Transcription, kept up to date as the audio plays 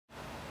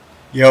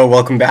Yo,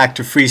 welcome back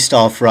to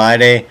Freestyle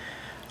Friday.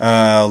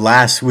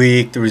 Last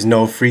week there was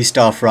no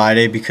Freestyle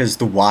Friday because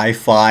the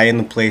Wi-Fi in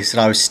the place that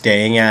I was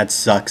staying at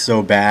sucked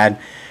so bad.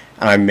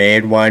 And I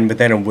made one, but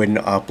then it wouldn't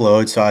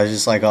upload, so I was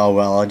just like, oh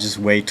well, I'll just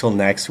wait till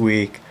next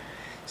week.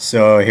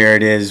 So here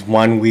it is,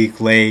 1 week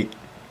late.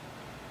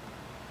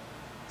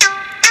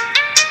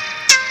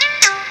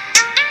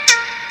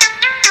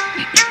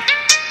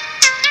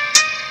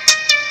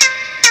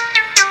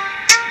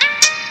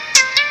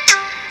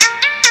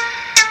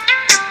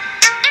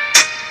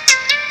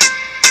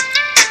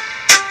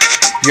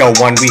 Yo,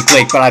 1 week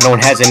late, but I don't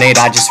hesitate,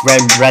 I just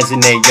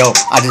resonate, yo,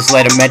 I just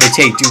let it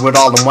meditate, do it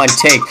all in one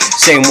take,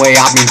 same way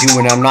I've been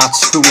doing, I'm not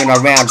screwing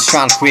around, just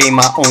trying to create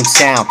my own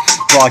sound,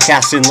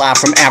 broadcasting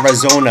live from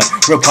Arizona,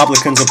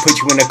 Republicans will put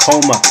you in a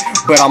coma,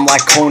 but I'm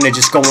like Kona,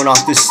 just going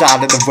off this side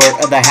of the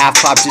vert of the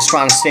half pipe, just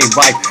trying to stay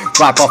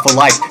ripe off of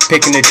life,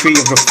 picking a tree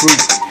of the fruit.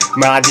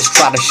 Man, I just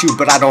try to shoot,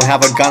 but I don't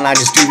have a gun, I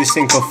just do this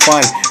thing for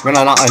fun. Man,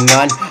 I'm not a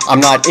nun, I'm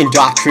not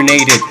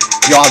indoctrinated.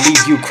 Y'all leave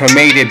you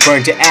cremated,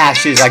 burned to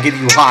ashes, I give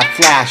you hot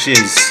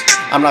flashes.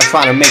 I'm not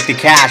trying to make the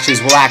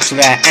cashes, well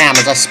actually I am,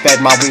 as I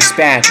sped my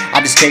wingspan. I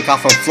just take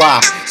off and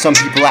fly, some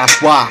people ask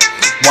why.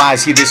 Why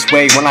is he this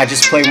way when I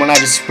just play, when I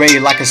just spray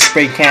like a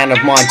spray can of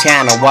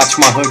Montana. Watch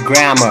my hood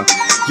grammar.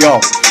 Yo,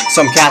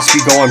 some cats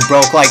be going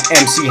broke like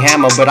MC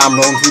Hammer, but I'm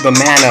rolling through the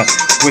manor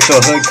with the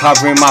hood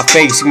covering my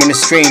face, I'm in a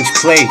strange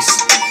place.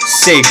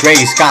 Say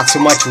grace, got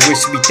so much I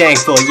wish to be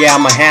thankful. Yeah,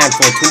 I'm a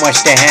handful, too much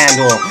to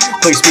handle.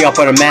 Place me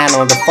up on a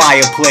mantle in the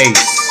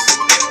fireplace.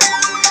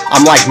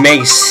 I'm like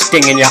mace,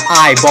 stinging your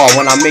eyeball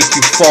when I make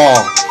you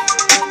fall.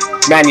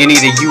 Man, you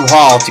need a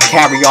U-Haul to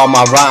carry all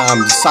my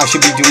rhymes. I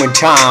should be doing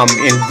time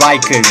in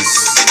Rikers.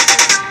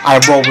 I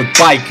roll with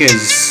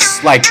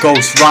bikers like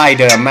Ghost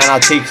Rider. Man,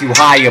 I'll take you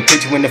higher,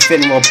 put you in the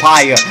funeral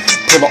pyre.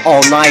 Pull an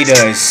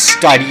all-nighter,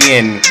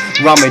 studying,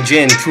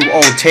 rummaging through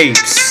old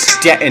tapes.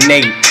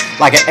 Detonate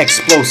like an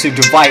explosive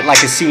device,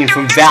 like a scene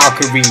from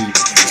Valkyrie.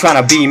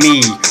 Trying to be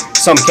me.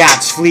 Some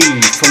cats flee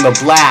from the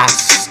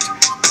blast,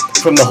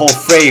 from the whole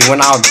fray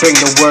when I bring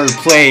the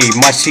wordplay,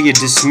 much to your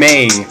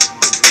dismay.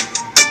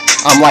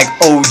 I'm like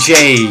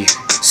OJ,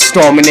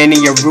 storming into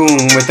your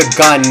room with a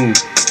gun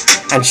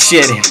and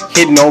shit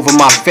hidden over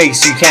my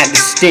face, you can't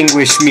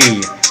distinguish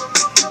me.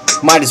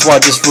 Might as well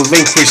just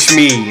relinquish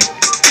me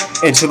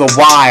into the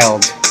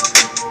wild.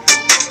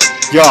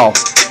 Yo.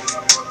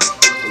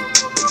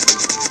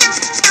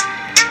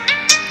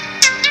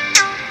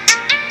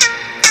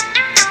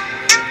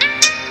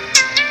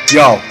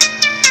 Yo,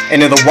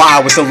 into the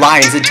wild with the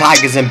lions and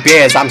tigers and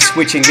bears. I'm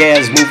switching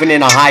gears, moving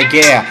in a high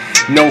gear.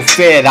 No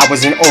fear, that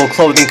was an old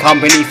clothing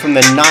company from the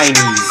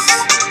 90s.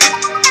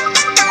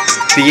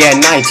 The year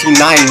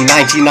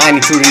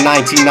 1990 through to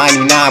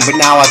 1999. But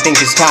now I think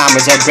it's time,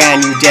 it's a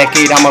brand new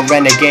decade. I'm a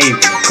renegade,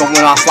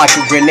 going off like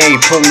a grenade,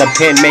 pulling the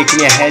pin,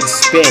 making your head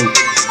spin.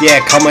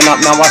 Yeah, coming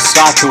up now I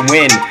start to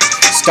win.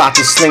 Start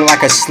to sling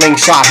like a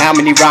slingshot. How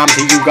many rhymes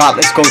do you got?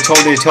 Let's go toe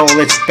to toe,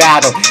 let's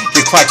battle.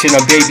 You're clutching a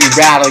baby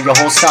rattle. Your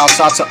whole style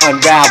starts to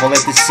unravel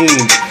at the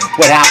seams.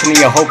 What happened to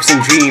your hopes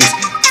and dreams?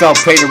 Fell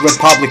prey to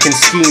Republican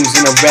schemes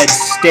in a red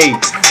state.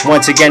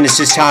 Once again it's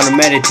just time to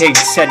meditate.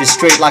 Set it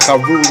straight like a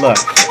ruler.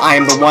 I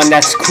am the one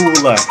that's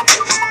cooler.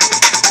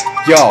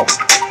 Yo,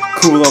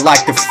 cooler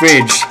like the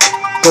fridge.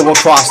 Go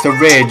across the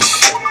ridge.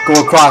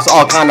 Go across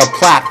all kind of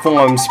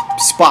platforms.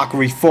 Spark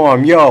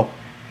reform. Yo,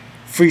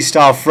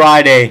 Freestyle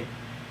Friday.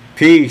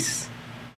 Peace.